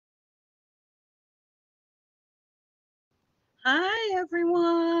Hi,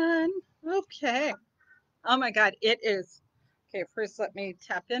 everyone. Okay. Oh my God, it is. Okay, first let me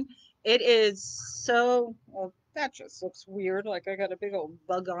tap in. It is so, well, that just looks weird. Like I got a big old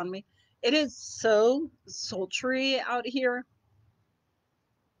bug on me. It is so sultry out here.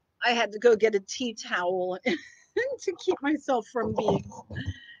 I had to go get a tea towel to keep myself from being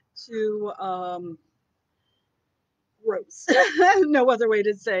too gross. No other way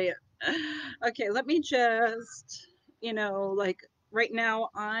to say it. Okay, let me just, like right now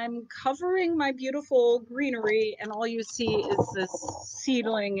I'm covering my beautiful greenery and all you see is this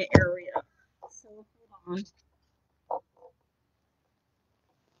seedling area. So hold on.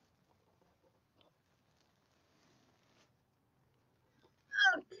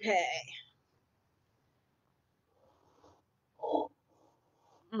 Okay.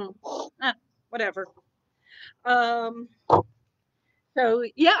 Mm. Whatever. Um, so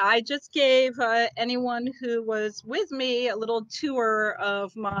yeah, I just gave anyone who was with me a little tour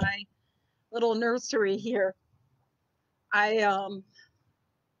of my little nursery here. I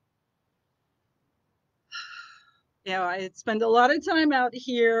I spend a lot of time out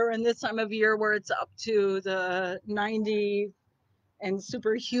here in this time of year where it's up to the 90s and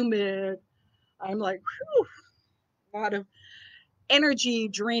super humid. I'm like, whew, a lot of energy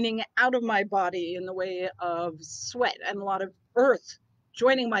draining out of my body in the way of sweat and a lot of earth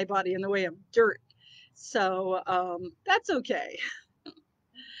joining my body in the way of dirt. So that's okay.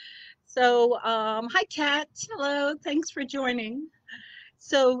 So, hi, Kat. Hello. Thanks for joining.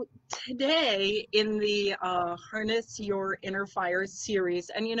 So today in the Harness Your Inner Fire series,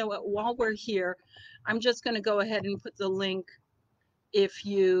 and you know what, while we're here, I'm just going to go ahead and put the link if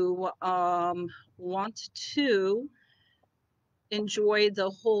you want to enjoy the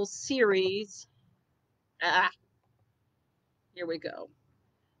whole series. Ah, here we go.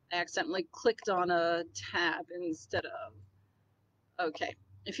 I accidentally clicked on a tab instead of, okay.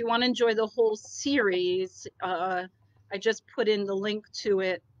 If you want to enjoy the whole series, I just put in the link to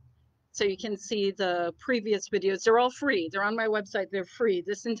it so you can see the previous videos. They're all free. They're on my website. They're free.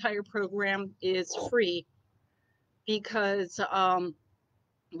 This entire program is free because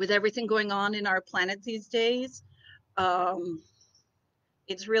with everything going on in our planet these days, um,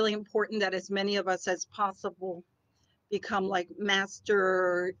 it's really important that as many of us as possible become like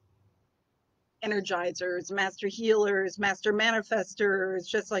master energizers, master healers, master manifestors,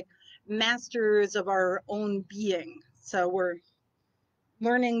 just like masters of our own being. So we're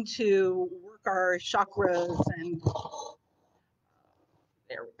learning to work our chakras and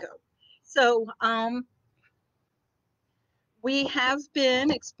there we go. So, we have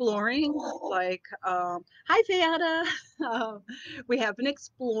been exploring, like, hi, Vieta. Um, we have been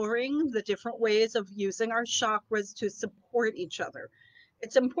exploring the different ways of using our chakras to support each other.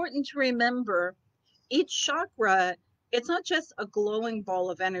 It's important to remember each chakra, it's not just a glowing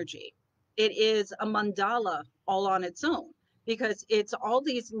ball of energy, it is a mandala all on its own because it's all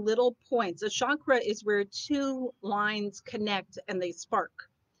these little points. A chakra is where two lines connect and they spark.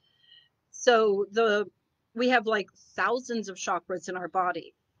 So we have like thousands of chakras in our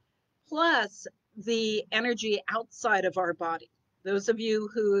body, plus the energy outside of our body. Those of you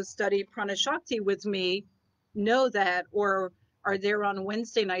who study PranaShakthi with me know that, or are there on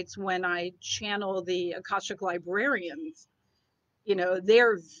Wednesday nights when I channel the Akashic librarians.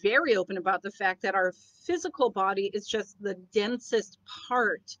 They're very open about the fact that our physical body is just the densest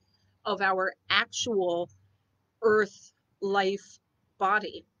part of our actual earth life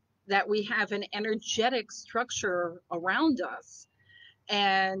body, that we have an energetic structure around us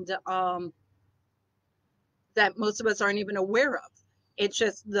and that most of us aren't even aware of. It's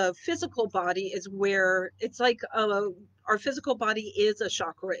just the physical body is where it's like our physical body is a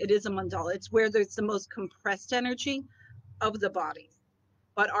chakra, it is a mandala, it's where there's the most compressed energy of the body.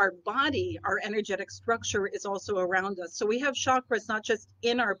 But our body, our energetic structure is also around us. So we have chakras not just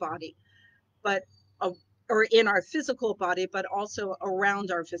in our body, but uh, or in our physical body, but also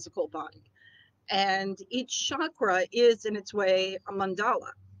around our physical body. And each chakra is in its way a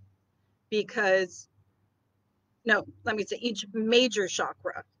mandala because, no, let me say each major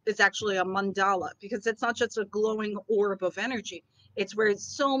chakra is actually a mandala because it's not just a glowing orb of energy. It's where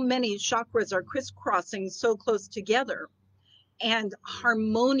so many chakras are crisscrossing so close together and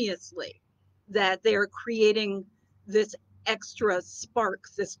harmoniously that they are creating this extra spark,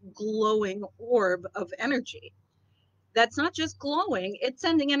 this glowing orb of energy. That's not just glowing, it's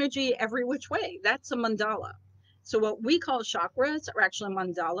sending energy every which way. That's a mandala. So, what we call chakras are actually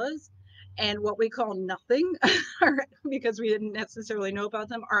mandalas, and what we call nothing, because we didn't necessarily know about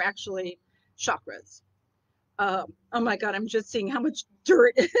them, are actually chakras. Oh my God, I'm just seeing how much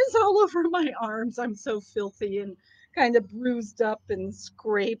dirt is all over my arms. I'm so filthy and kind of bruised up and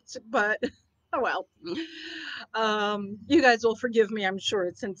scraped, but oh well. You guys will forgive me, I'm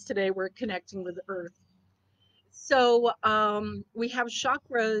sure, since today we're connecting with Earth. So we have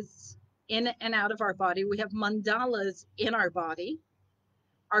chakras in and out of our body. We have mandalas in our body.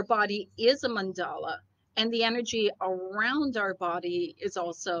 Our body is a mandala, and the energy around our body is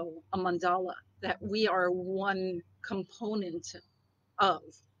also a mandala that we are one component of.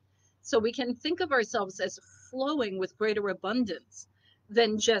 So we can think of ourselves as flowing with greater abundance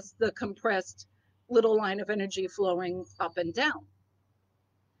than just the compressed little line of energy flowing up and down.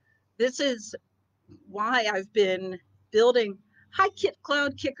 This is why I've been building. Hi, Kit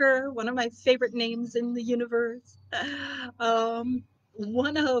Cloud Kicker, one of my favorite names in the universe.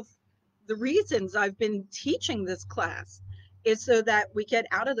 One of the reasons I've been teaching this class is so that we get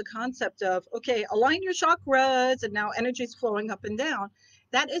out of the concept of, okay, align your chakras and now energy's flowing up and down.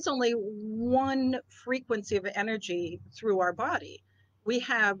 That is only one frequency of energy through our body. We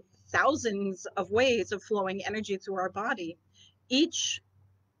have thousands of ways of flowing energy through our body. Each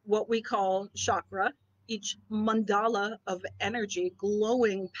what we call chakra, each mandala of energy,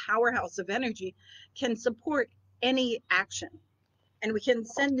 glowing powerhouse of energy, can support any action. And we can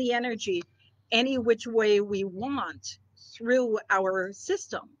send the energy any which way we want through our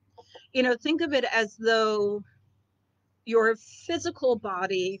system. You know, think of it as though your physical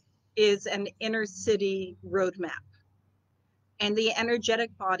body is an inner city roadmap, and the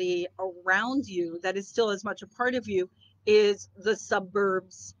energetic body around you that is still as much a part of you is the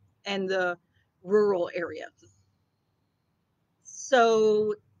suburbs and the rural areas.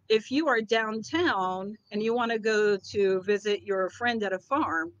 So if you are downtown and you want to go to visit your friend at a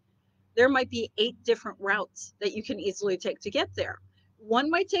farm, there might be 8 different routes that you can easily take to get there. One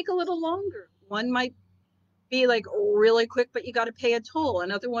might take a little longer. One might be like really quick, but you got to pay a toll.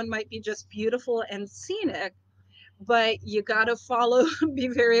 Another one might be just beautiful and scenic, but you got to follow, be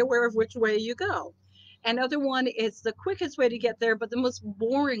very aware of which way you go. Another one is the quickest way to get there, but the most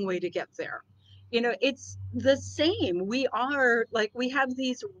boring way to get there. You know, it's the same. We are like, we have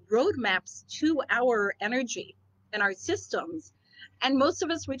these roadmaps to our energy and our systems. And most of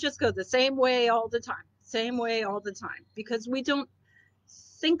us, we just go the same way all the time, same way all the time, because we don't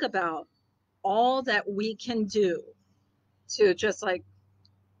think about all that we can do to just like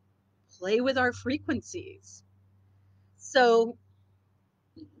play with our frequencies. So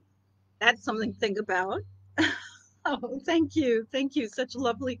that's something to think about. Oh, thank you. Thank you. Such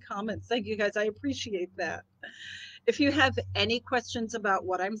lovely comments. Thank you guys. I appreciate that. If you have any questions about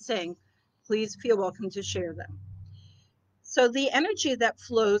what I'm saying, please feel welcome to share them. So the energy that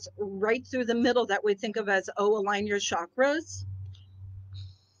flows right through the middle that we think of as, oh, align your chakras.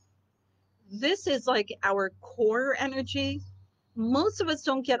 This is like our core energy. Most of us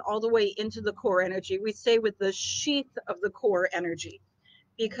don't get all the way into the core energy. We stay with the sheath of the core energy.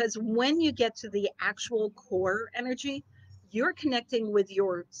 Because when you get to the actual core energy, you're connecting with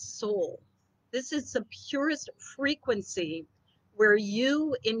your soul. This is the purest frequency where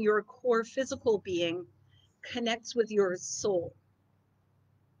you in your core physical being connects with your soul.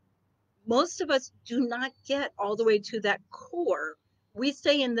 Most of us do not get all the way to that core. We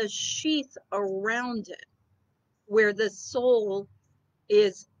stay in the sheath around it, where the soul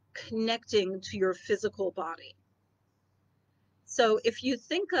is connecting to your physical body. So if you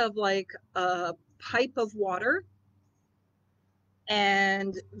think of like a pipe of water,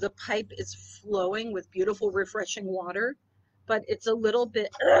 and the pipe is flowing with beautiful, refreshing water, but it's a little bit,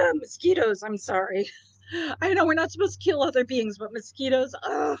 mosquitoes, I'm sorry. I know we're not supposed to kill other beings, but mosquitoes,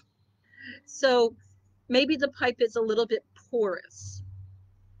 So maybe the pipe is a little bit porous.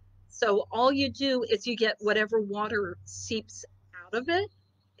 So all you do is you get whatever water seeps out of it.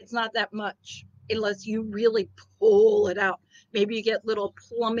 It's not that much unless you really pull it out. Maybe you get little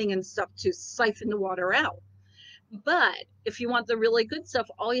plumbing and stuff to siphon the water out. But if you want the really good stuff,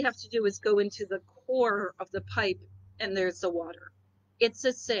 all you have to do is go into the core of the pipe and there's the water. It's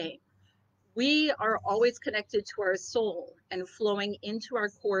the same. We are always connected to our soul, and flowing into our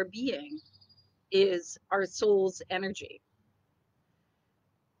core being is our soul's energy.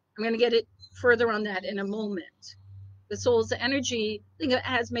 I'm going to get it further on that in a moment. The soul's energy, I think it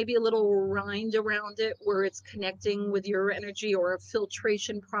has maybe a little rind around it where it's connecting with your energy, or a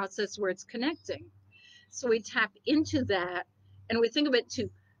filtration process where it's connecting. So we tap into that, and we think of it to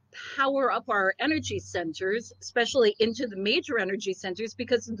power up our energy centers, especially into the major energy centers,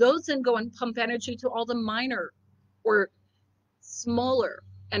 because those then go and pump energy to all the minor or smaller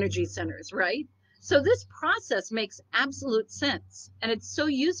energy centers, right? So this process makes absolute sense, and it's so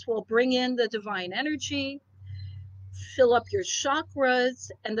useful. Bring in the divine energy, fill up your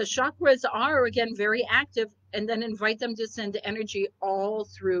chakras, and the chakras are, again, very active and then invite them to send energy all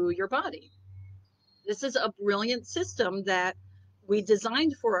through your body. This is a brilliant system that we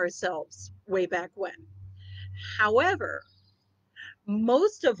designed for ourselves way back when. However,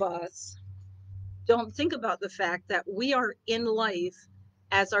 most of us don't think about the fact that we are in life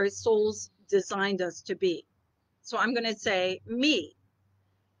as our souls designed us to be. So I'm going to say me,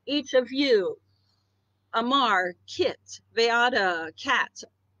 each of you, Amar, Kit, Beata, Kat,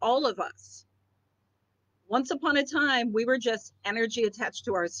 all of us. Once upon a time, we were just energy attached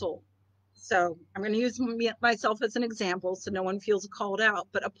to our soul. So I'm going to use myself as an example so no one feels called out,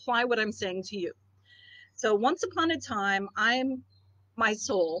 but apply what I'm saying to you. So once upon a time, I'm my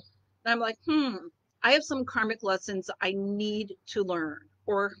soul, and I'm like, I have some karmic lessons I need to learn.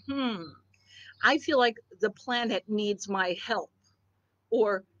 Or, I feel like the planet needs my help.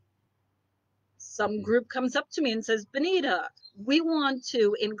 Or some group comes up to me and says, Bonita, we want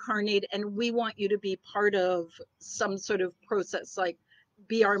to incarnate and we want you to be part of some sort of process, like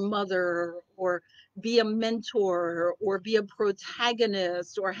be our mother or be a mentor or be a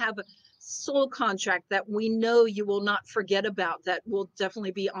protagonist or have a soul contract that we know you will not forget about, that will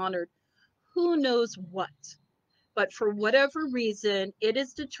definitely be honored. Who knows what? But for whatever reason, it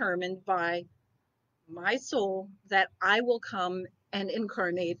is determined by my soul that I will come and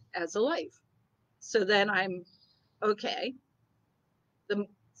incarnate as a life. So then I'm okay. The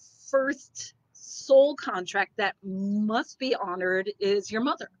first soul contract that must be honored is your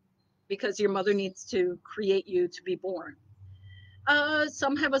mother, because your mother needs to create you to be born.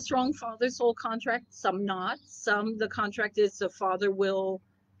 Some have a strong father soul contract, some not. Some, the contract is the father will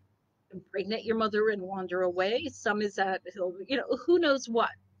impregnate your mother and wander away. Some is that he'll, who knows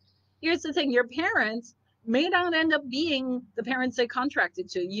what. Here's the thing, your parents may not end up being the parents they contracted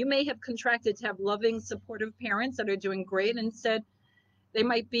to. You may have contracted to have loving, supportive parents that are doing great. Instead, they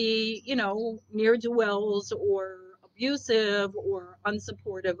might be, near do wells or abusive or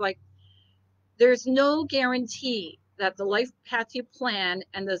unsupportive. Like, there's no guarantee that the life path you plan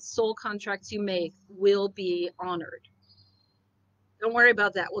and the soul contracts you make will be honored. Don't worry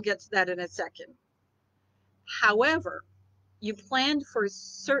about that. We'll get to that in a second. However, you planned for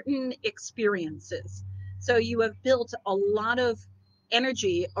certain experiences. So you have built a lot of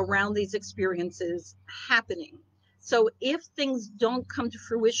energy around these experiences happening. So if things don't come to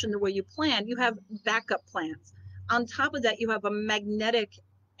fruition the way you plan, you have backup plans. On top of that, you have a magnetic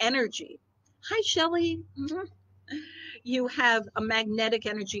energy. Hi, Shelley. You have a magnetic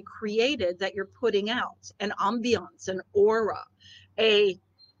energy created that you're putting out, an ambiance, an aura,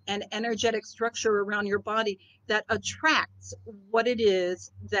 an energetic structure around your body that attracts what it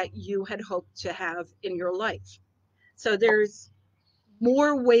is that you had hoped to have in your life. So there's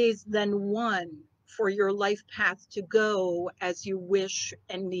more ways than one for your life path to go as you wish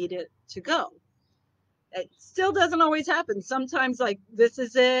and need it to go. It still doesn't always happen. Sometimes, like, this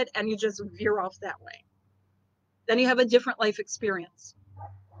is it, and you just veer off that way. Then you have a different life experience.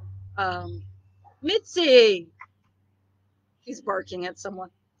 Mitzi, she's barking at someone.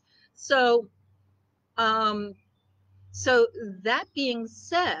 So, so that being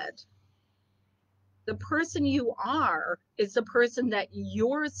said, the person you are is the person that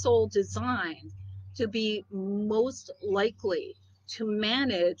your soul designed to be most likely to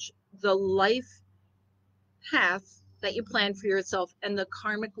manage the life path that you plan for yourself and the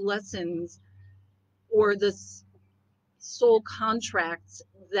karmic lessons or the soul contracts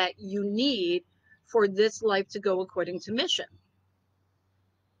that you need for this life to go according to mission.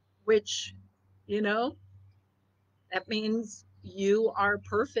 Which, that means you are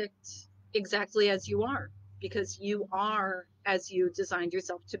perfect exactly as you are, because you are as you designed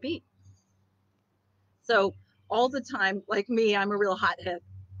yourself to be. So all the time, like me, I'm a real hothead.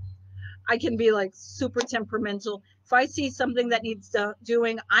 I can be like super temperamental. If I see something that needs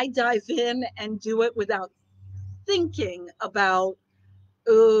doing, I dive in and do it without thinking about,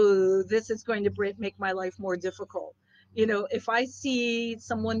 oh, this is going to make my life more difficult. If I see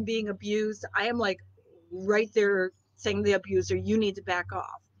someone being abused, I am like right there saying to the abuser, you need to back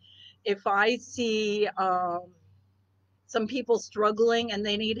off. If I see some people struggling and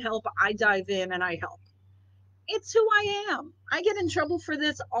they need help, I dive in and I help. It's who I am. I get in trouble for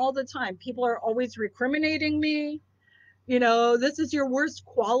this all the time. People are always recriminating me. This is your worst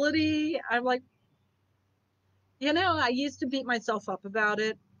quality. I'm like, I used to beat myself up about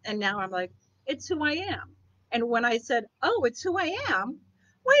it. And now I'm like, it's who I am. And when I said, oh, it's who I am,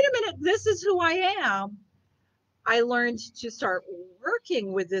 wait a minute, this is who I am, I learned to start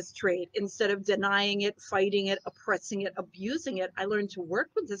working with this trait instead of denying it, fighting it, oppressing it, abusing it. I learned to work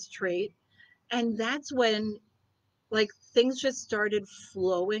with this trait. And that's when, like, things just started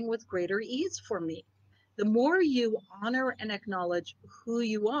flowing with greater ease for me. The more you honor and acknowledge who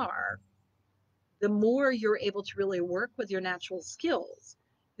you are, the more you're able to really work with your natural skills.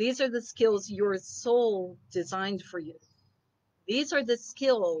 These are the skills your soul designed for you. These are the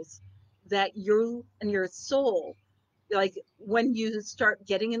skills that you and your soul, like when you start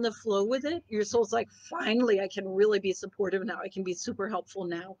getting in the flow with it, your soul's like, finally, I can really be supportive now. I can be super helpful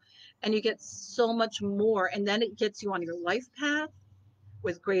now. And you get so much more. And then it gets you on your life path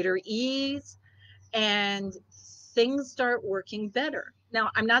with greater ease, and things start working better. Now,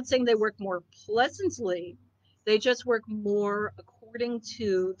 I'm not saying they work more pleasantly, they just work more according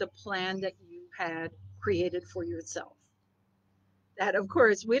to the plan that you had created for yourself. That, of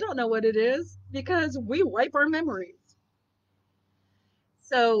course, we don't know what it is because we wipe our memories.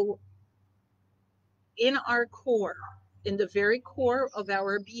 So, in our core, in the very core of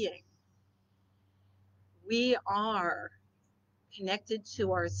our being, we are connected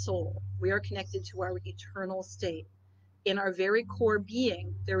to our soul. We are connected to our eternal state. In our very core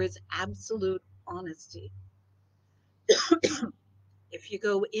being, there is absolute honesty. If you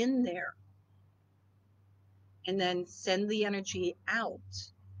go in there and then send the energy out,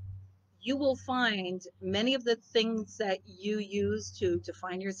 you will find many of the things that you use to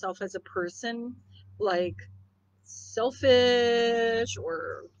define yourself as a person, like selfish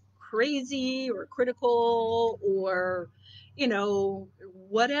or crazy or critical or,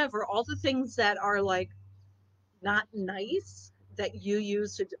 whatever, all the things that are like not nice that you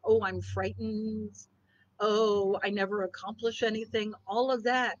use to, oh, I'm frightened, oh, I never accomplish anything, all of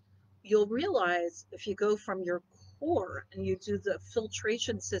that, you'll realize if you go from your core and you do the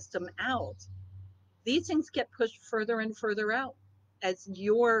filtration system out, these things get pushed further and further out as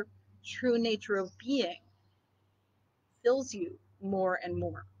your true nature of being fills you more and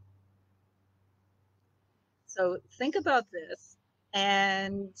more. So think about this.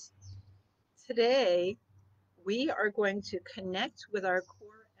 And today we are going to connect with our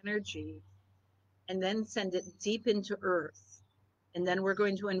core energy and then send it deep into earth. And then we're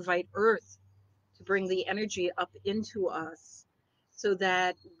going to invite earth to bring the energy up into us so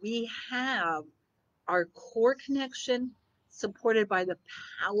that we have our core connection supported by the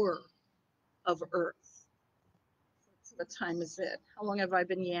power of earth. What time is it? How long have I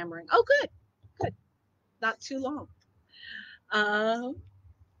been yammering? Oh, good, good. Not too long. Um,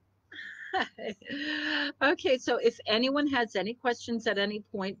 okay, so if anyone has any questions at any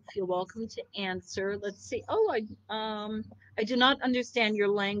point, feel welcome to answer. Let's see. Oh, I do not understand your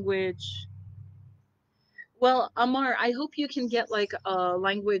language. Well, Amar, I hope you can get like a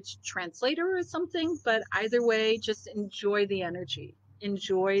language translator or something, but either way, just enjoy the energy.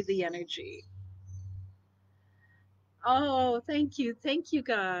 Enjoy the energy. Oh, thank you. Thank you,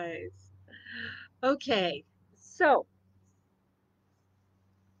 guys. Okay, so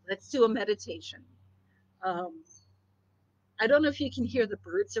let's do a meditation. Um, I don't know if you can hear the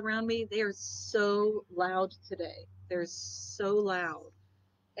birds around me. They are so loud today. They're so loud.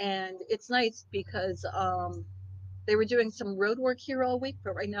 And it's nice because they were doing some road work here all week,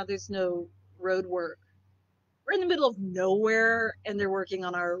 but right now there's no road work. We're in the middle of nowhere and they're working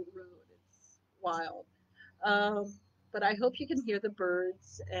on our road. It's wild. Um, but I hope you can hear the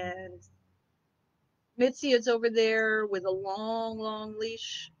birds. And Mitzi is over there with a long, long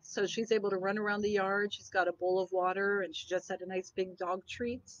leash. So she's able to run around the yard. She's got a bowl of water and she just had a nice big dog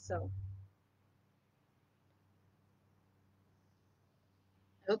treat. So,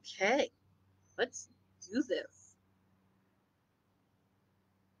 okay, let's do this.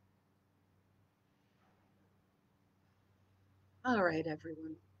 All right,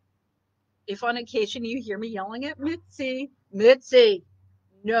 everyone. If on occasion you hear me yelling at Mitzi, Mitzi,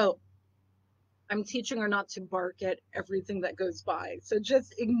 no, I'm teaching her not to bark at everything that goes by. So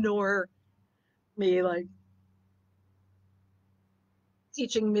just ignore me, like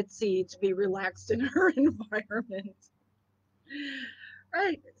teaching Mitzi to be relaxed in her environment.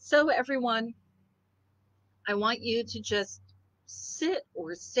 Right. So, everyone, I want you to just sit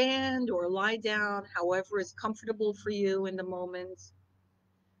or stand or lie down, however is comfortable for you in the moment.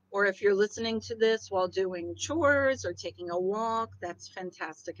 Or if you're listening to this while doing chores or taking a walk, that's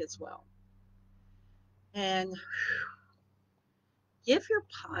fantastic as well. And give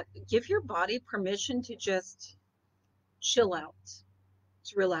your body permission to just chill out,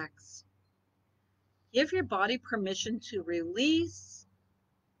 to relax. Give your body permission to release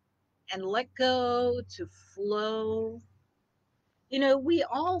and let go, to flow. We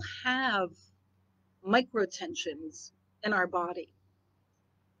all have micro tensions in our body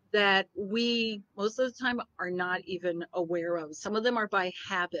that we most of the time are not even aware of. Some of them are by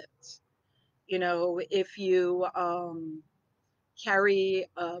habit. If you carry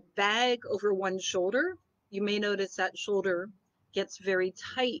a bag over one shoulder, you may notice that shoulder gets very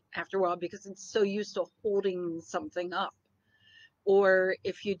tight after a while because it's so used to holding something up. Or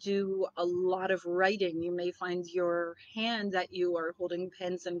if you do a lot of writing, you may find your hand that you are holding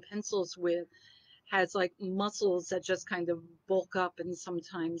pens and pencils with has like muscles that just kind of bulk up and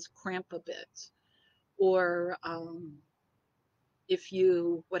sometimes cramp a bit. Or if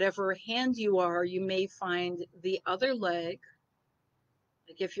you, whatever hand you are, you may find the other leg,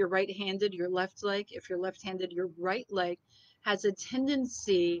 like if you're right-handed, your left leg, if you're left-handed, your right leg has a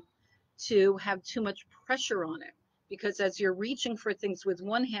tendency to have too much pressure on it. Because as you're reaching for things with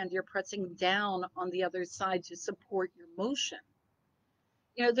one hand, you're pressing down on the other side to support your motion.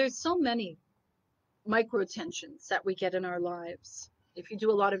 You know, there's so many micro tensions that we get in our lives. If you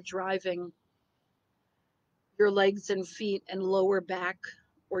do a lot of driving, your legs and feet and lower back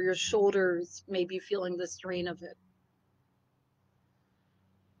or your shoulders may be feeling the strain of it.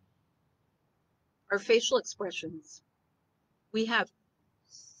 Our facial expressions. We have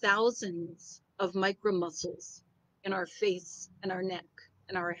thousands of micro muscles in our face and our neck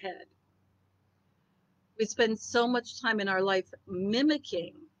and our head. We spend so much time in our life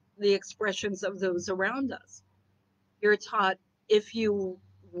mimicking the expressions of those around us. You're taught, if you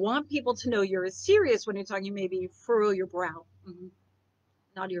want people to know you're serious when you're talking, you maybe furrow your brow,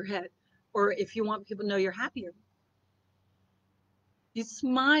 nod your head. Or if you want people to know you're happier, you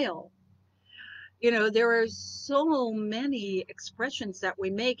smile. You know, there are so many expressions that we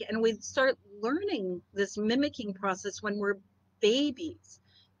make, and we start learning this mimicking process when we're babies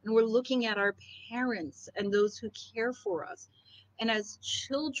and we're looking at our parents and those who care for us. And as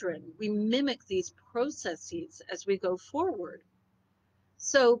children, we mimic these processes as we go forward.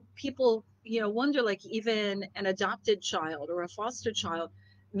 So people, you know, wonder, like, even an adopted child or a foster child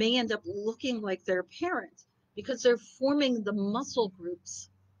may end up looking like their parent because they're forming the muscle groups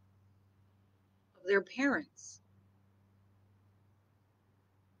of their parents.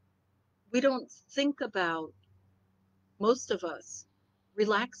 We don't think about, most of us,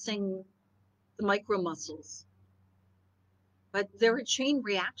 relaxing the micro muscles, but there are chain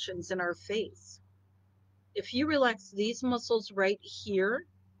reactions in our face. If you relax these muscles right here,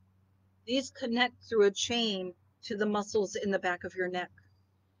 these connect through a chain to the muscles in the back of your neck,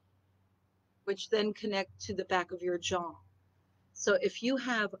 which then connect to the back of your jaw. So if you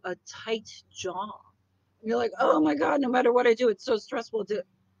have a tight jaw, you're like, oh my God, no matter what I do, it's so stressful to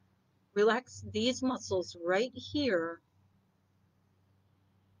relax these muscles right here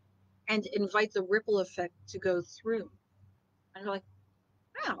and invite the ripple effect to go through. And you're like,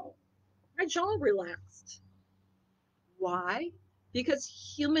 wow, my jaw relaxed. Why? Because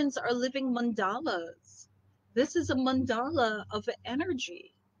humans are living mandalas. This is a mandala of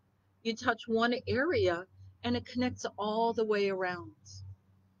energy. You touch one area and it connects all the way around.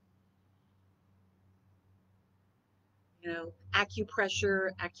 You know, acupressure,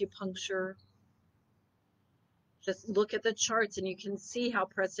 acupuncture. Just look at the charts and you can see how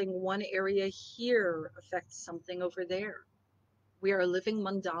pressing one area here affects something over there. We are living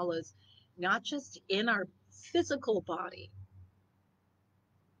mandalas, not just in our physical body,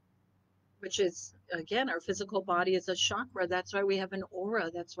 which is, again, our physical body is a chakra. That's why we have an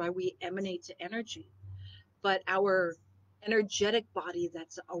aura. That's why we emanate to energy. But our energetic body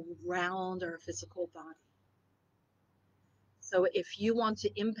that's around our physical body. So if you want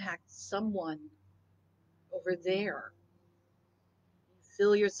to impact someone over there, you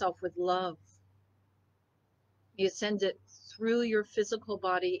fill yourself with love. You send it through your physical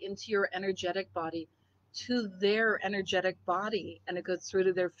body into your energetic body to their energetic body, and it goes through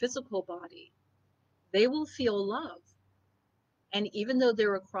to their physical body. They will feel love. And even though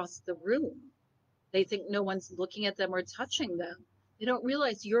they're across the room, they think no one's looking at them or touching them. They don't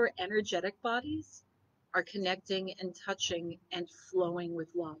realize your energetic bodies are connecting and touching and flowing with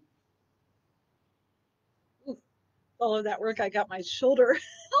love. Ooh, all of that work, I got my shoulder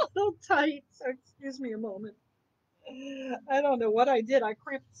a little tight. So excuse me a moment. I don't know what I did. I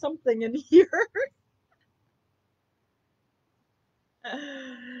cramped something in here.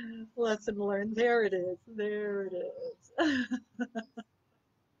 Lesson learned. There it is. There it is.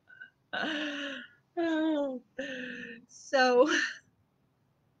 So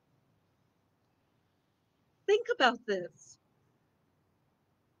think about this.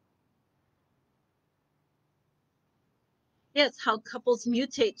 Yes, how couples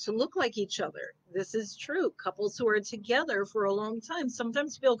mutate to look like each other. This is true. Couples who are together for a long time,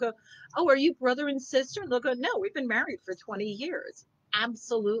 sometimes people go, oh, are you brother and sister? And they'll go, no, we've been married for 20 years.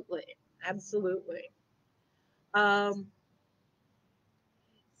 Absolutely. Absolutely. Um,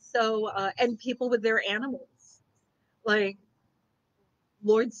 and people with their animals. Like,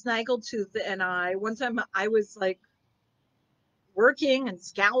 Lord Snaggletooth and one time I was like working and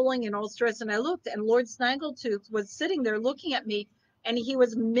scowling and all stressed, and I looked, and Lord Snaggletooth was sitting there looking at me, and he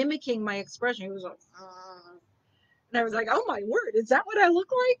was mimicking my expression. He was like, ah. And I was like, oh my word, is that what I look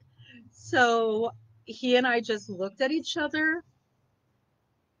like? So he and I just looked at each other,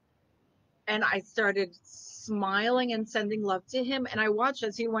 and I started smiling and sending love to him. And I watched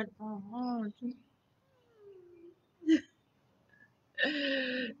as he went, oh.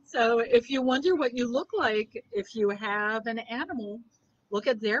 So if you wonder what you look like, if you have an animal, look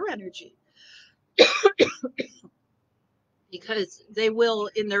at their energy, because they will,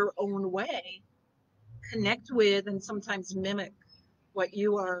 in their own way, connect with and sometimes mimic what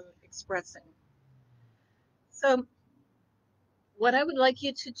you are expressing. So, what I would like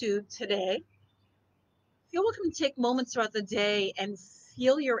you to do today, feel welcome to take moments throughout the day and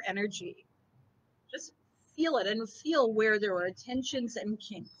feel your energy. Just feel it and feel where there are tensions and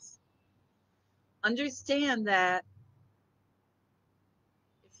kinks. Understand that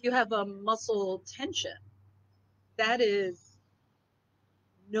if you have a muscle tension, that is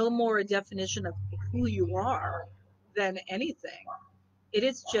no more a definition of who you are than anything. It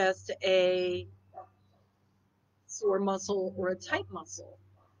is just a sore muscle or a tight muscle.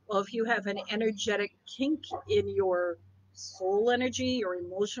 Well, if you have an energetic kink in your soul energy, your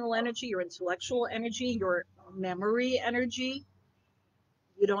emotional energy, your intellectual energy, your memory energy,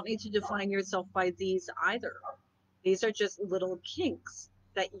 you don't need to define yourself by these either. These are just little kinks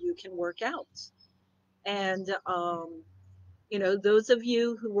that you can work out. And, those of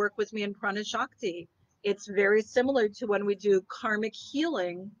you who work with me in PranaShakthi, it's very similar to when we do karmic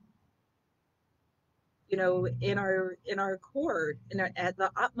healing, in our core, at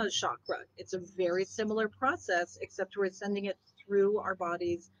the Atma chakra. It's a very similar process, except we're sending it through our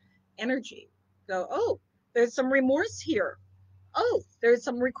body's energy. Go, oh, there's some remorse here. Oh, there's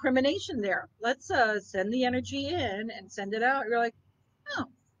some recrimination there. Let's send the energy in and send it out. You're like, oh,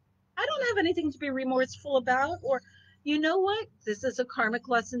 I don't have anything to be remorseful about. Or, you know what? This is a karmic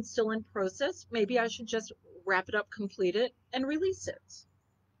lesson still in process. Maybe I should just wrap it up, complete it, and release it.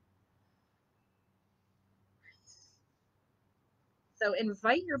 So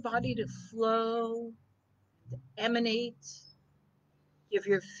invite your body to flow, emanate. Give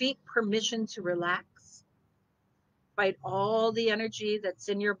your feet permission to relax. Invite all the energy that's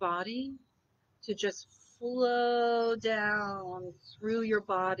in your body to just flow down through your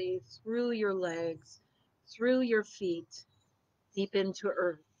body, through your legs, through your feet, deep into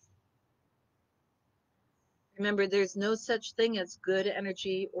earth. Remember, there's no such thing as good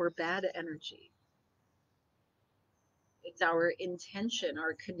energy or bad energy. It's our intention,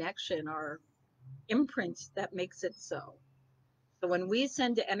 our connection, our imprint that makes it so. So when we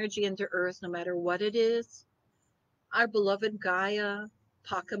send energy into earth, no matter what it is, our beloved Gaia,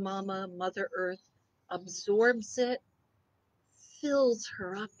 Pachamama, Mother Earth, absorbs it, fills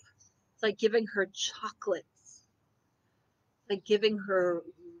her up. It's like giving her chocolates, like giving her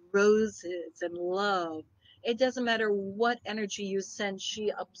roses and love. It doesn't matter what energy you send,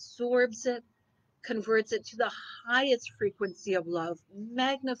 she absorbs it, converts it to the highest frequency of love,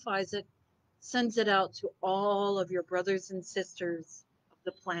 magnifies it, sends it out to all of your brothers and sisters of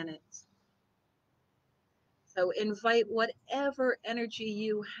the planet. So invite whatever energy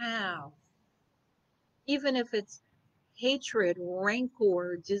you have, even if it's hatred,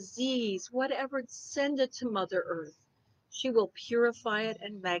 rancor, disease, whatever, send it to Mother Earth. She will purify it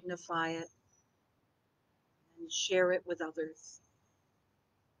and magnify it and share it with others.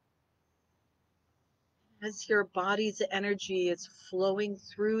 As your body's energy is flowing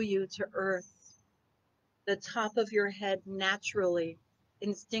through you to Earth, the top of your head naturally,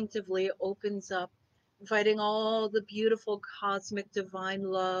 instinctively opens up, inviting all the beautiful cosmic divine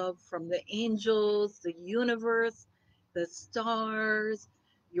love from the angels, the universe, the stars,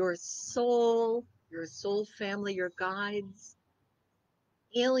 your soul family, your guides,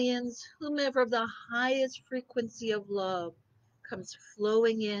 aliens, whomever of the highest frequency of love comes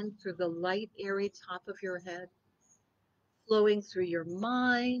flowing in through the light, airy top of your head, flowing through your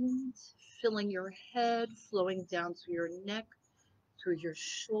mind, filling your head, flowing down through your neck, through your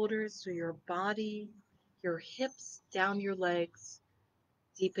shoulders, through your body, your hips, down your legs,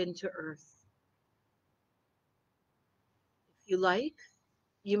 deep into earth. If you like,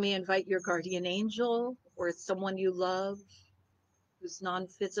 you may invite your guardian angel or someone you love who's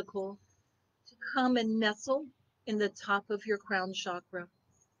non-physical to come and nestle in the top of your crown chakra.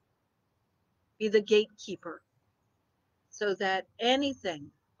 Be the gatekeeper so that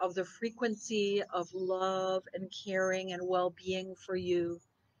anything of the frequency of love and caring and well-being for you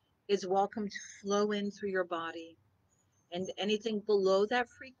is welcome to flow in through your body And anything below that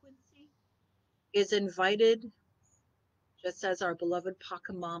frequency is invited, just as our beloved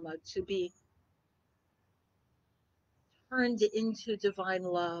Pachamama, to be turned into divine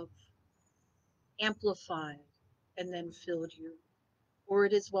love, amplified, and then filled you. Or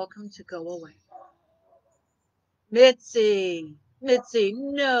it is welcome to go away. Mitzi, Mitzi,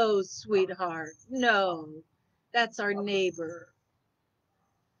 no, sweetheart, no. That's our neighbor.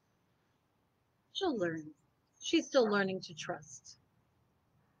 She'll learn. She's still learning to trust.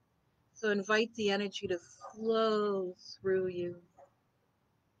 So invite the energy to flow through you.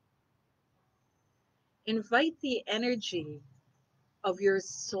 Invite the energy of your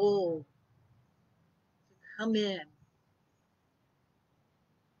soul to come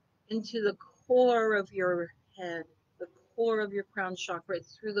into the core of your head, the core of your crown chakra,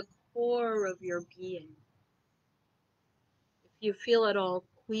 through the core of your being. If you feel at all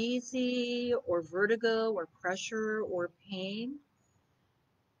queasy or vertigo or pressure or pain,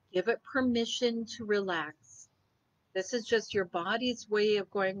 give it permission to relax. This is just your body's way of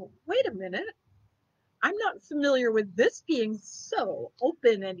going, wait a minute, I'm not familiar with this being so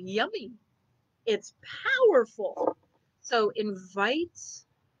open and yummy. It's powerful. So invite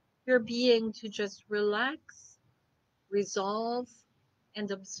your being to just relax, resolve, and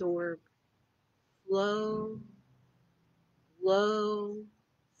absorb. Flow, glow,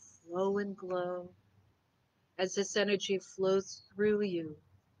 flow and glow as this energy flows through you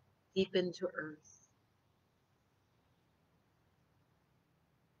deep into earth.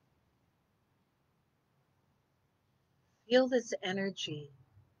 Feel this energy.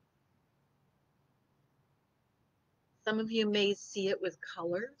 Some of you may see it with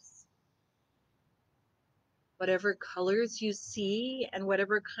colors. Whatever colors you see and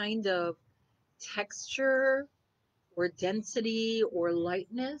whatever kind of texture or density or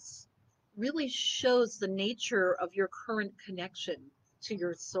lightness really shows the nature of your current connection to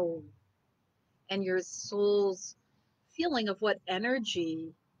your soul and your soul's feeling of what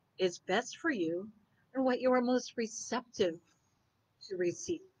energy is best for you and what you are most receptive to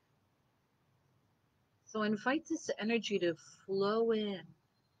receive. So invite this energy to flow in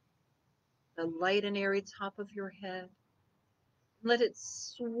the light and airy top of your head. Let it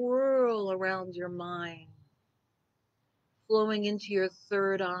swirl around your mind, flowing into your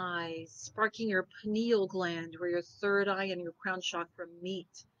third eye, sparking your pineal gland where your third eye and your crown chakra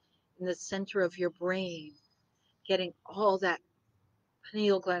meet in the center of your brain, getting all that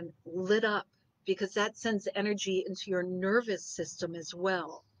pineal gland lit up because that sends energy into your nervous system as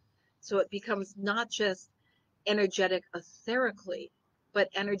well. So it becomes not just energetic etherically, but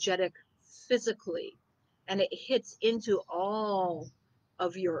energetic physically. And it hits into all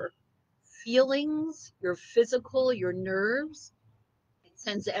of your feelings, your physical, your nerves. It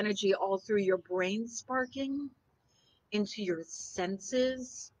sends energy all through your brain, sparking into your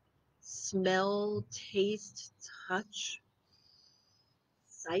senses, smell, taste, touch,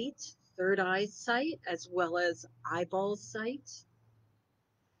 sight, third eye sight, as well as eyeball sight.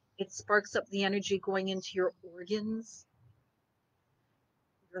 It sparks up the energy going into your organs,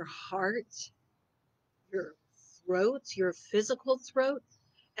 your heart, your throat, your physical throat,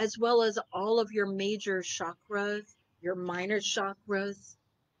 as well as all of your major chakras, your minor chakras.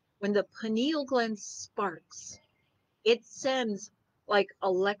 When the pineal gland sparks, it sends like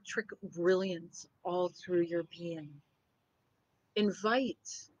electric brilliance all through your being.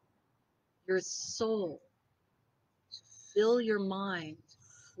 Invite your soul to fill your mind,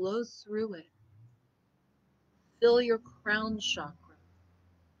 flow through it. Fill your crown chakra.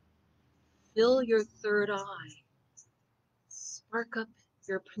 Fill your third eye. Spark up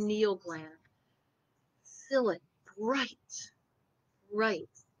your pineal gland. Fill it bright, bright,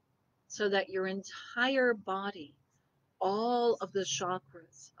 so that your entire body, all of the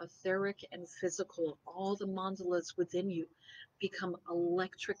chakras, etheric and physical, all the mandalas within you, become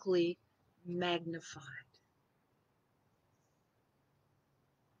electrically magnified.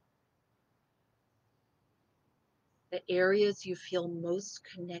 The areas you feel most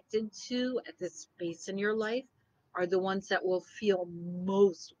connected to at this space in your life are the ones that will feel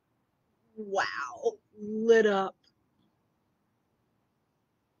most, wow, lit up.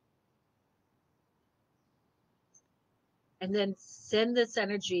 And then send this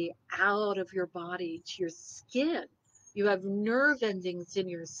energy out of your body to your skin. You have nerve endings in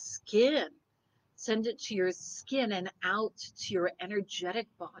your skin. Send it to your skin and out to your energetic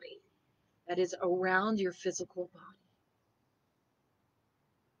body that is around your physical body.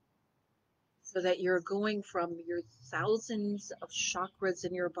 So that you're going from your thousands of chakras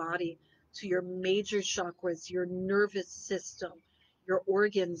in your body to your major chakras, your nervous system, your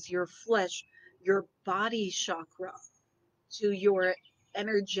organs, your flesh, your body chakra. to your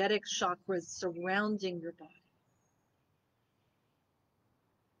energetic chakras surrounding your body.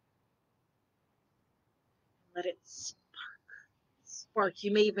 Let it spark.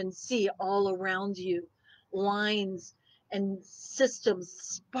 You may even see all around you lines and systems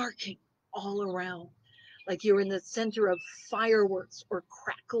sparking all around, like you're in the center of fireworks or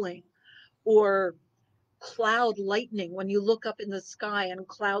crackling or cloud lightning. When you look up in the sky and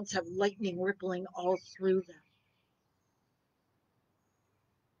clouds have lightning rippling all through them.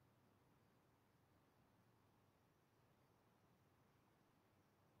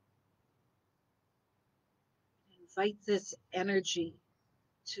 Invite this energy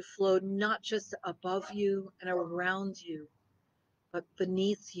to flow not just above you and around you, but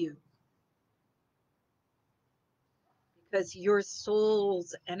beneath you. Because your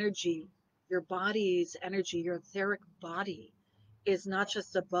soul's energy, your body's energy, your etheric body is not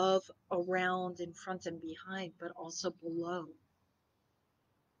just above, around, in front, and behind, but also below.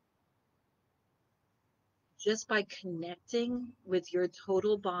 Just by connecting with your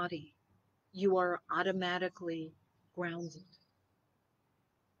total body, you are automatically grounded.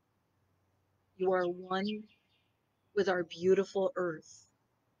 You are one with our beautiful earth.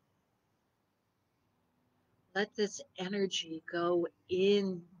 Let this energy go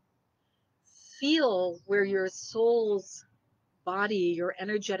in. Feel where your soul's body, your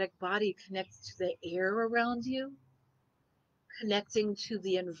energetic body, connects to the air around you, connecting to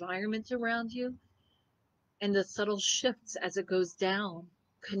the environment around you, and the subtle shifts as it goes down,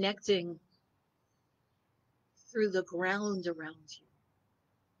 connecting through the ground around you.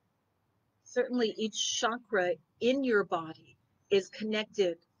 Certainly, each chakra in your body is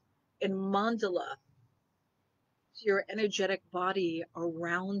connected in mandala to your energetic body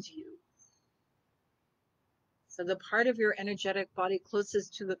around you. So the part of your energetic body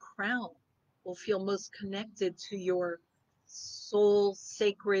closest to the crown will feel most connected to your soul,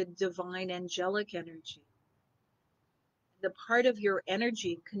 sacred, divine, angelic energy. The part of your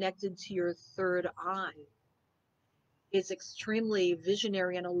energy connected to your third eye is extremely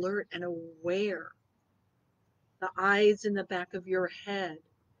visionary and alert and aware. The eyes in the back of your head,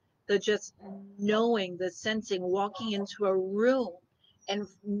 the just knowing, the sensing, walking into a room and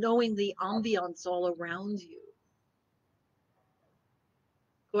knowing the ambiance all around you.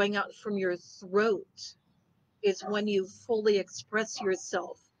 Going out from your throat is when you fully express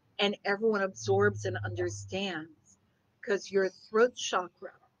yourself and everyone absorbs and understands, because your throat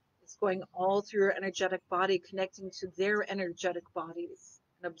chakra is going all through your energetic body, connecting to their energetic bodies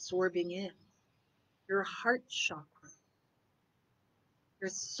and absorbing in. Your heart chakra, your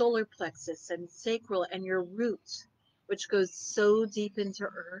solar plexus and sacral, and your root, which goes so deep into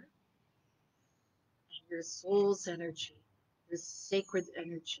earth, and your soul's energy, your sacred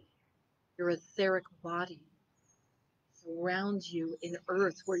energy, your etheric body surround you in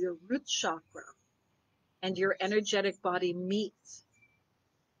earth, where your root chakra and your energetic body meets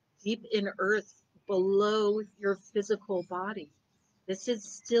deep in earth below your physical body. This is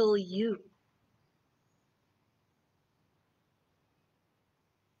still you.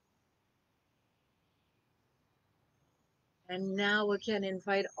 And now again,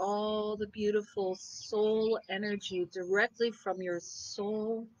 invite all the beautiful soul energy directly from your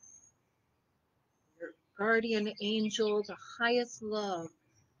soul, your guardian angel, the highest love,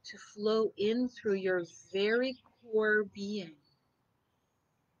 to flow in through your very core being,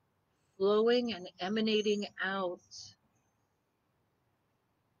 flowing and emanating out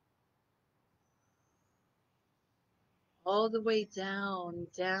all the way down,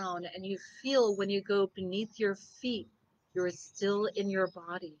 down. And you feel when you go beneath your feet, you're still in your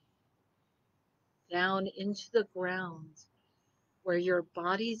body, down into the ground, where your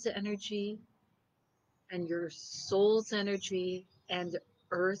body's energy and your soul's energy and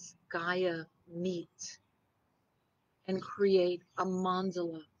Earth Gaia meet and create a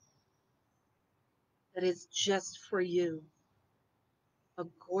mandala that is just for you, a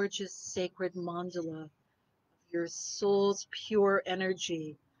gorgeous sacred mandala of your soul's pure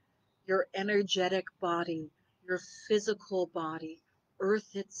energy, your energetic body, your physical body,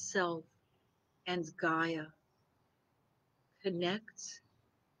 Earth itself, and Gaia. Connect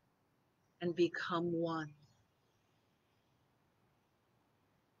and become one.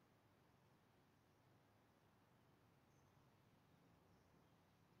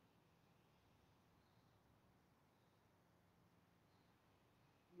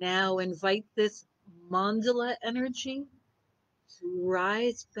 Now invite this mandala energy to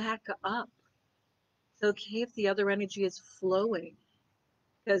rise back up. It's okay if the other energy is flowing,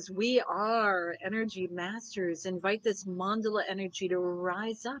 because we are energy masters. Invite this mandala energy to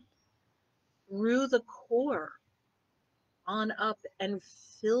rise up through the core, on up and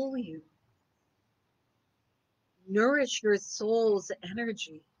fill you. Nourish your soul's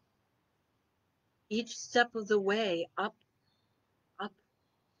energy each step of the way, up, up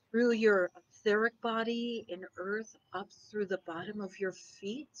through your etheric body in earth, up through the bottom of your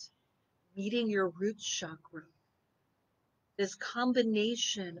feet, meeting your root chakra. This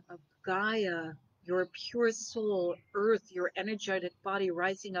combination of Gaia, your pure soul, earth, your energetic body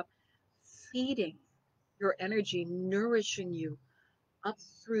rising up, feeding your energy, nourishing you up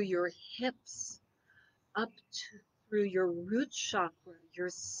through your hips, through your root chakra, your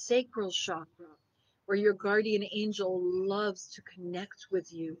sacral chakra, where your guardian angel loves to connect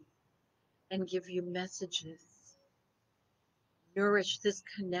with you and give you messages. Nourish this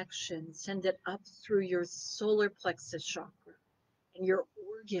connection, send it up through your solar plexus chakra and your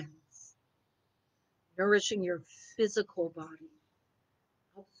organs, nourishing your physical body,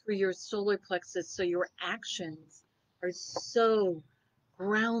 up through your solar plexus so your actions are so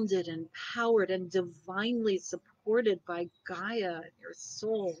grounded and powered and divinely supported by Gaia and your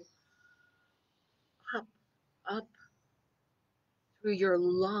soul. Up, up through your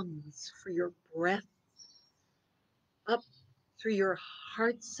lungs for your breath, up through your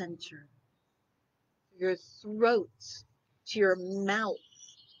heart center, your throat, to your mouth,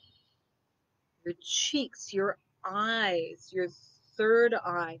 your cheeks, your eyes, your third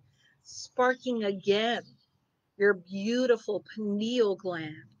eye, sparking again your beautiful pineal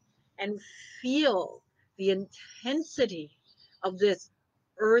gland, and feel the intensity of this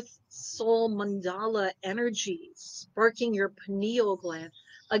earth soul mandala energy sparking your pineal gland,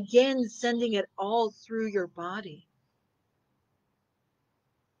 again sending it all through your body.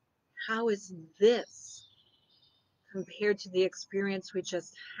 How is this compared to the experience we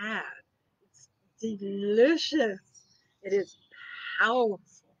just had? It's delicious. It is powerful.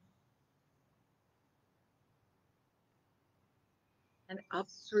 And up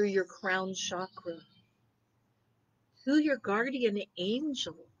through your crown chakra to your guardian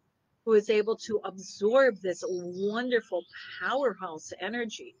angel, who is able to absorb this wonderful powerhouse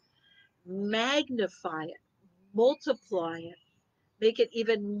energy, magnify it, multiply it, make it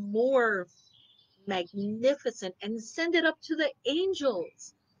even more magnificent, and send it up to the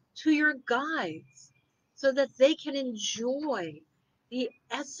angels, to your guides, so that they can enjoy the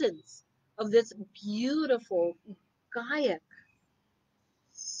essence of this beautiful, Gaiac,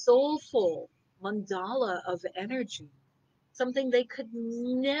 soulful mandala of energy, something they could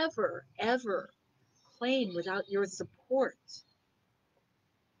never, ever claim without your support.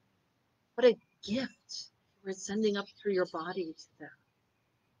 What a gift we're sending up through your body to them.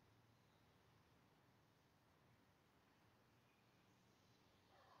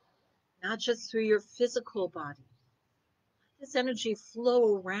 Not just through your physical body. Let this energy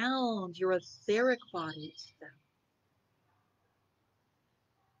flow around your etheric body to them.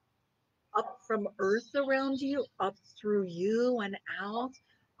 Up from earth around you, up through you and out,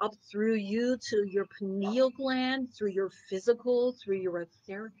 up through you to your pineal gland, through your physical, through your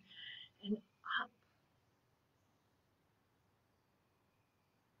etheric, and up.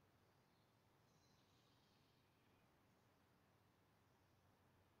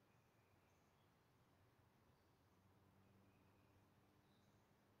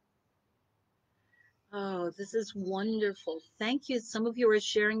 Oh, this is wonderful. Thank you. Some of you are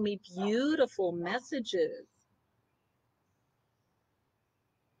sharing me beautiful messages.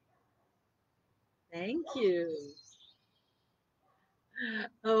 Thank you.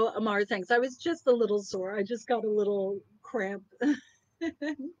 Oh, Amar, thanks. I was just a little sore. I just got a little cramp.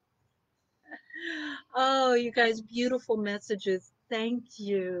 Oh, you guys, beautiful messages. Thank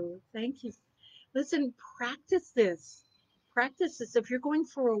you. Thank you. Listen, practice this. Practice this. If you're going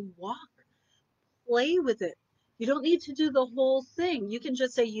for a walk, play with it. You don't need to do the whole thing. You can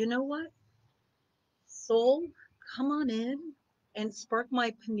just say, you know what? Soul, come on in and spark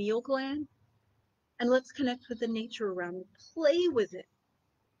my pineal gland and let's connect with the nature around me. Play with it.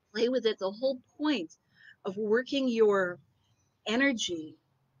 Play with it. The whole point of working your energy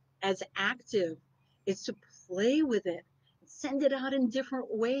as active is to play with it, send it out in different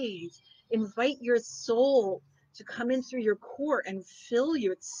ways, invite your soul to come in through your core and fill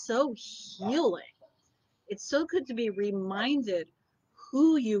you. It's so healing. It's so good to be reminded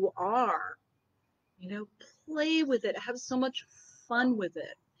who you are. You know, play with it, have so much fun with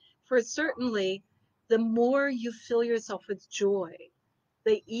it. For certainly, the more you fill yourself with joy,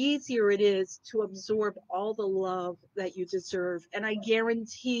 the easier it is to absorb all the love that you deserve. And I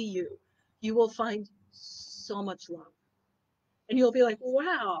guarantee you, you will find so much love. And you'll be like,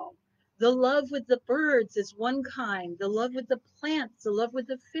 wow, the love with the birds is one kind, the love with the plants, the love with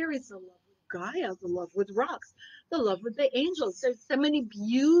the fairies, the love with Gaia, the love with rocks, the love with the angels. There's so many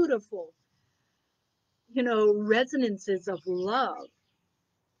beautiful, resonances of love.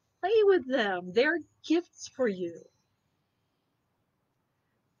 Play with them. They're gifts for you.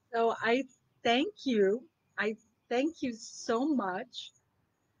 So I thank you. I thank you so much.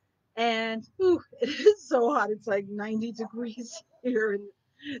 And it is so hot. It's like 90 degrees here, and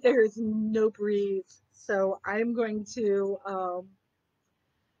there is no breeze. So I'm going to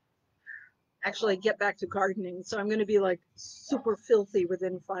actually get back to gardening. So I'm going to be like super filthy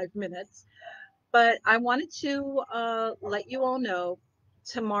within 5 minutes. But I wanted to let you all know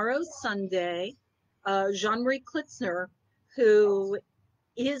tomorrow's Sunday, Jean-Marie Klitzner, who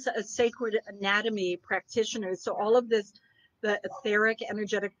is a sacred anatomy practitioner. So all of this, the etheric,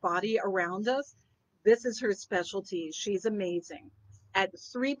 energetic body around us, this is her specialty. She's amazing. At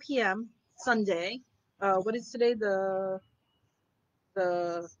 3 p.m. Sunday, what is today? The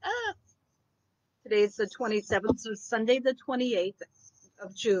today's the 27th, so Sunday the 28th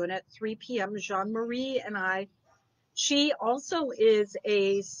of June at 3 p.m. Jean-Marie and I. She also is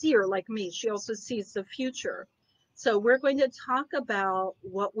a seer like me. She also sees the future. So we're going to talk about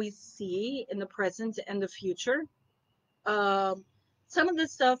what we see in the present and the future. Some of the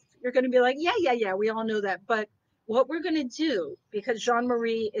stuff you're going to be like, yeah, we all know that. But what we're going to do, because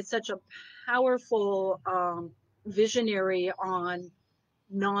Jean-Marie is such a powerful visionary on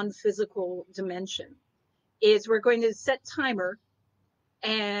non-physical dimension, is we're going to set timer.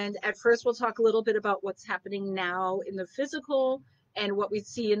 And at first, we'll talk a little bit about what's happening now in the physical and what we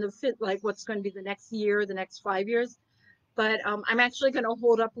see in the like what's going to be the next year, the next 5 years. But I'm actually going to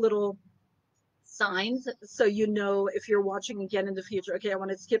hold up little signs so if you're watching again in the future. Okay, I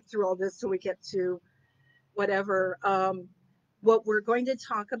want to skip through all this so we get to whatever. What we're going to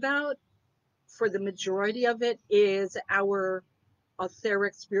talk about for the majority of it is our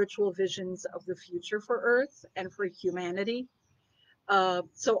etheric spiritual visions of the future for Earth and for humanity.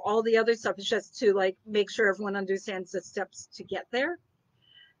 So all the other stuff is just to like make sure everyone understands the steps to get there.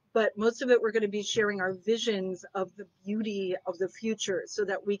 But most of it, we're going to be sharing our visions of the beauty of the future so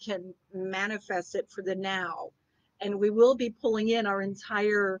that we can manifest it for the now. And we will be pulling in our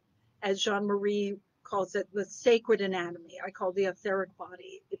entire, as Jean-Marie calls it, the sacred anatomy. I call the etheric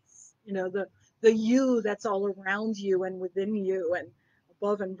body. It's, the you that's all around you and within you and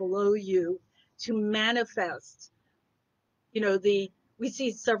above and below you to manifest. We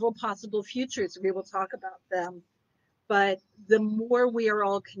see several possible futures. We will talk about them. But the more we are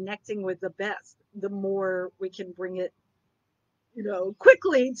all connecting with the best, the more we can bring it,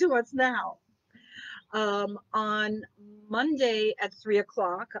 quickly to us now. On Monday at 3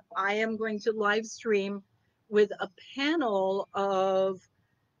 o'clock, I am going to live stream with a panel of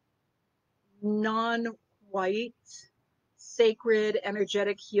non-white, sacred,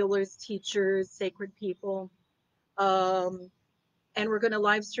 energetic healers, teachers, sacred people. And we're going to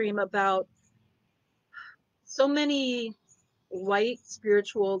live stream about so many white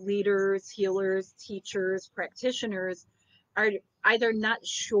spiritual leaders, healers, teachers, practitioners are either not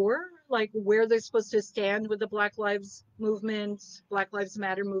sure like where they're supposed to stand with the Black Lives movement, Black Lives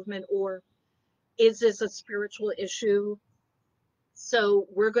Matter movement, or is this a spiritual issue? So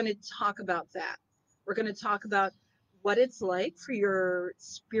we're going to talk about that. We're going to talk about what it's like for your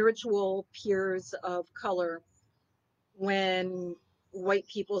spiritual peers of color when white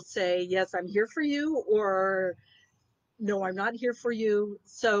people say, yes, I'm here for you, or no, I'm not here for you.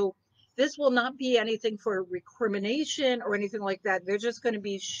 So this will not be anything for recrimination or anything like that. They're just going to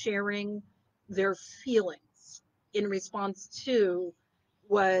be sharing their feelings in response to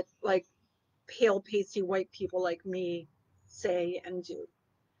what like pale, pasty white people like me say and do.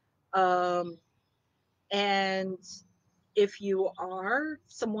 And if you are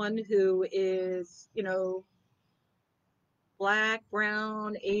someone who is, Black,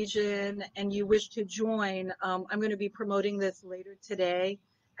 brown, Asian, and you wish to join, I'm going to be promoting this later today,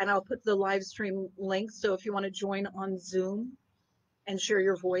 and I'll put the live stream link. So if you want to join on Zoom and share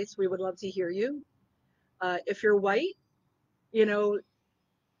your voice, we would love to hear you. If you're white, you're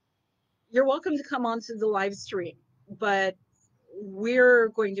welcome to come onto the live stream, but we're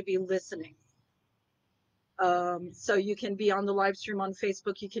going to be listening. So you can be on the live stream on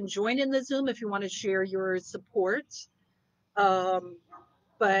Facebook. You can join in the Zoom if you want to share your support.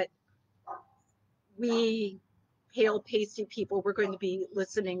 But we pale, pasty people, we're going to be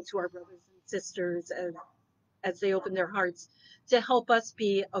listening to our brothers and sisters as they open their hearts to help us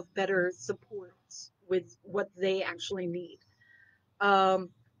be of better support with what they actually need. And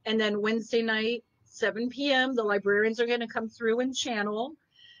then Wednesday night, 7 p.m., the librarians are going to come through and channel.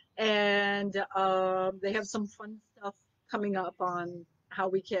 And they have some fun stuff coming up on how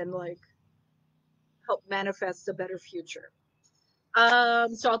we can help manifest a better future.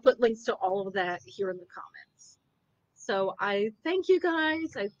 So I'll put links to all of that here in the comments. So I thank you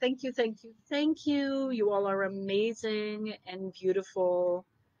guys. I thank you, thank you, thank you. You all are amazing and beautiful.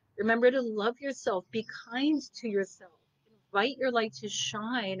 Remember to love yourself, be kind to yourself, invite your light to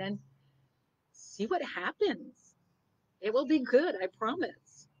shine, and see what happens. It will be good, I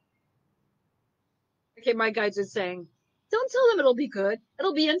promise. Okay, my guides are saying, don't tell them it'll be good.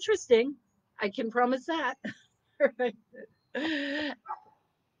 It'll be interesting. I can promise that. All right.